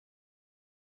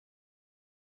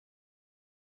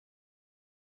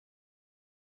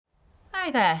Hi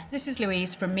there, this is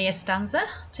Louise from Mia Stanza.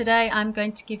 Today I'm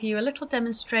going to give you a little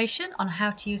demonstration on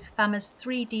how to use Fama's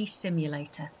 3D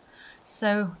simulator.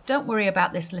 So don't worry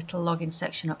about this little login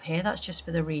section up here, that's just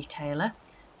for the retailer.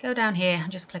 Go down here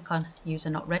and just click on user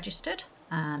not registered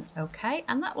and OK,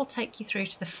 and that will take you through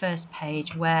to the first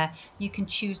page where you can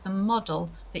choose the model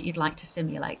that you'd like to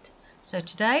simulate. So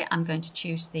today I'm going to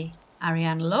choose the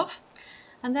Ariane Love,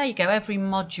 and there you go, every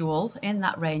module in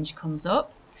that range comes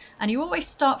up. And you always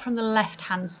start from the left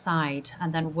hand side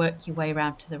and then work your way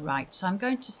around to the right. So I'm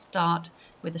going to start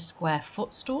with a square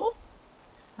footstool,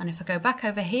 and if I go back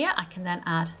over here I can then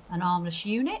add an armless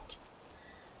unit,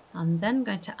 and then I'm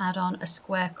going to add on a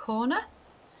square corner.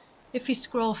 If you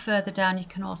scroll further down you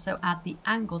can also add the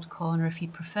angled corner if you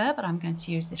prefer, but I'm going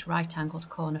to use this right angled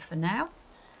corner for now.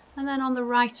 And then on the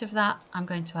right of that I'm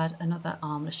going to add another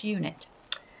armless unit,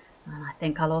 and I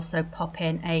think I'll also pop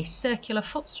in a circular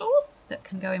footstool that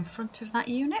can go in front of that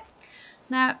unit.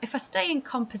 Now if I stay in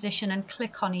composition and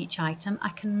click on each item I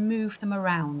can move them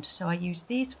around, so I use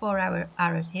these four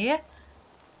arrows here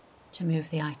to move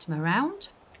the item around,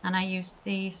 and I use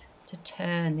these to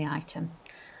turn the item.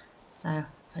 So if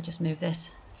I just move this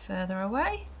further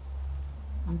away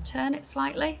and turn it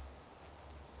slightly,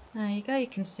 there you go, you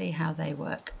can see how they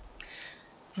work.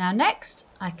 Now next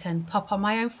I can pop on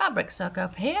my own fabric, so I'll go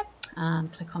up here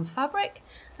and click on fabric,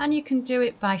 and you can do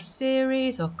it by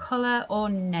series or colour or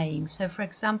name. So for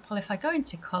example, if I go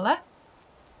into colour,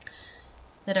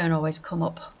 they don't always come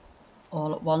up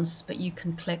all at once, but you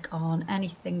can click on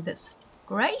anything that's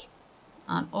grey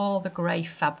and all the grey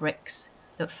fabrics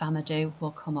that Fama do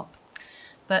will come up.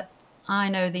 But I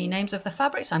know the names of the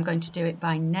fabrics, so I'm going to do it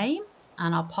by name,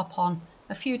 and I'll pop on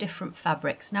a few different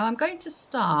fabrics. Now I'm going to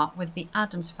start with the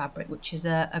Adams fabric, which is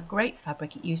a great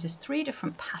fabric. It uses 3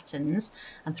 different patterns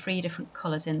and 3 different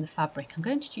colours in the fabric. I'm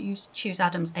going to choose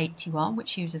Adams 81,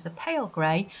 which uses a pale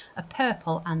grey, a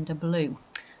purple and a blue.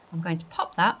 I'm going to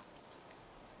pop that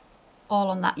all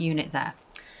on that unit there.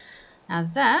 Now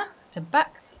there,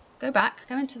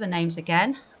 go into the names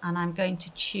again, and I'm going to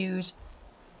choose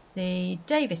the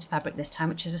Davis fabric this time,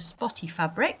 which is a spotty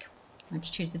fabric. I'm going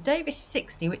to choose the Davis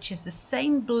 60, which is the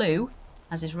same blue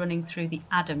as is running through the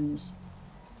Adams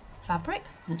fabric.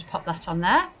 I'm going to pop that on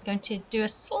there. I'm going to do a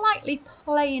slightly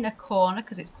plainer corner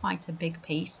because it's quite a big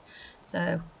piece.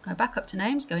 So go back up to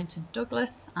names, go into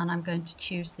Douglas, and I'm going to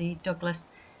choose the Douglas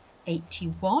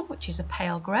 81, which is a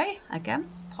pale grey. Again,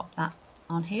 pop that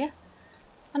on here.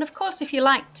 And of course, if you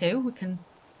like to, we can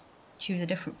choose a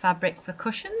different fabric for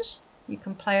cushions. You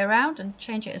can play around and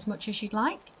change it as much as you'd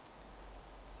like.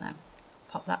 So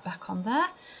pop that back on there,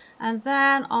 and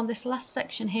then on this last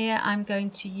section here I'm going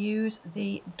to use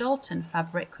the Dalton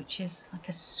fabric, which is like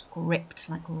a script,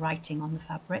 like writing on the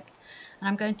fabric, and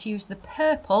I'm going to use the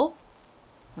purple,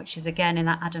 which is again in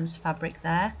that Adams fabric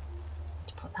there,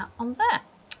 to put that on there.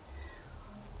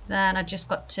 Then I just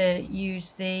got to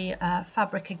use the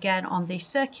fabric again on the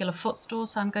circular footstool,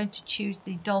 so I'm going to choose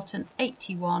the Dalton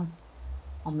 81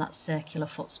 on that circular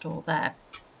footstool there.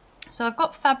 So I've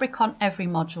got fabric on every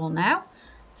module now.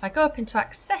 If I go up into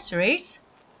accessories,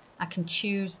 I can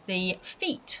choose the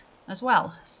feet as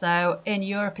well. So in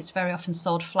Europe it's very often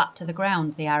sold flat to the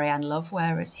ground, the Ariane Love,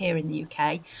 whereas here in the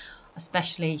UK,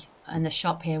 especially in the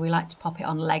shop here, we like to pop it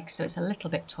on legs, so it's a little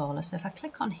bit taller. So if I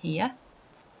click on here,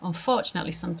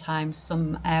 unfortunately sometimes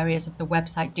some areas of the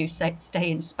website do stay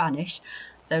in Spanish.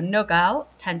 So Nogal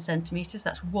 10 centimeters,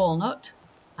 that's walnut,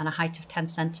 and a height of 10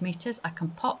 centimeters. I can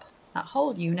pop that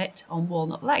whole unit on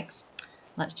walnut legs.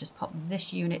 Let's just pop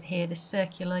this unit here, this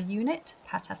circular unit,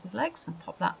 Patas's legs, and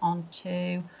pop that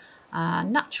onto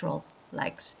natural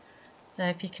legs. So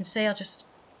if you can see, I'll just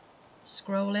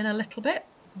scroll in a little bit.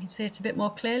 You can see it a bit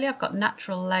more clearly. I've got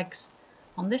natural legs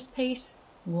on this piece,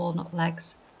 walnut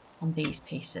legs on these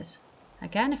pieces.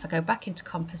 Again, if I go back into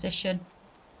composition,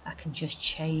 I can just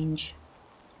change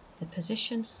the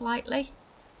position slightly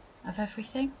of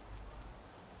everything.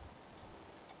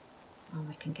 And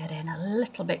we can get in a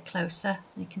little bit closer.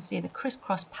 You can see the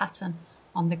crisscross pattern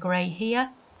on the grey here,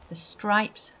 the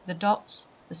stripes, the dots,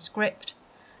 the script,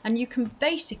 and you can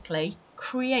basically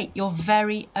create your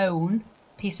very own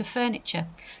piece of furniture,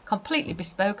 completely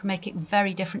bespoke, make it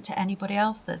very different to anybody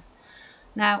else's.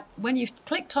 Now, when you've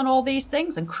clicked on all these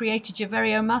things and created your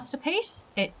very own masterpiece,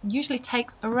 it usually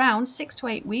takes around 6 to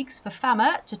 8 weeks for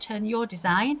Fama to turn your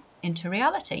design into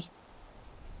reality.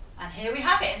 And here we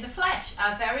have it in the flesh,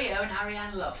 our very own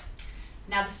Ariane Love.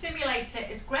 Now the simulator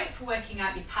is great for working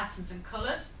out your patterns and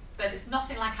colours, but it's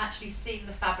nothing like actually seeing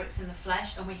the fabrics in the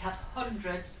flesh, and we have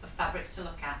hundreds of fabrics to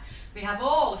look at. We have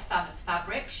all of Fama's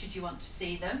fabrics, should you want to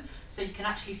see them, so you can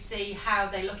actually see how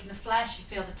they look in the flesh, you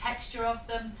feel the texture of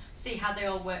them, see how they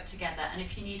all work together. And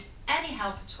if you need any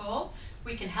help at all,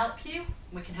 we can help you.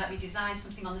 We can help you design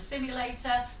something on the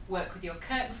simulator, work with your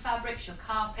curtain fabrics, your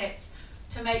carpets,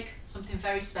 to make something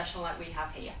very special like we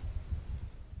have here.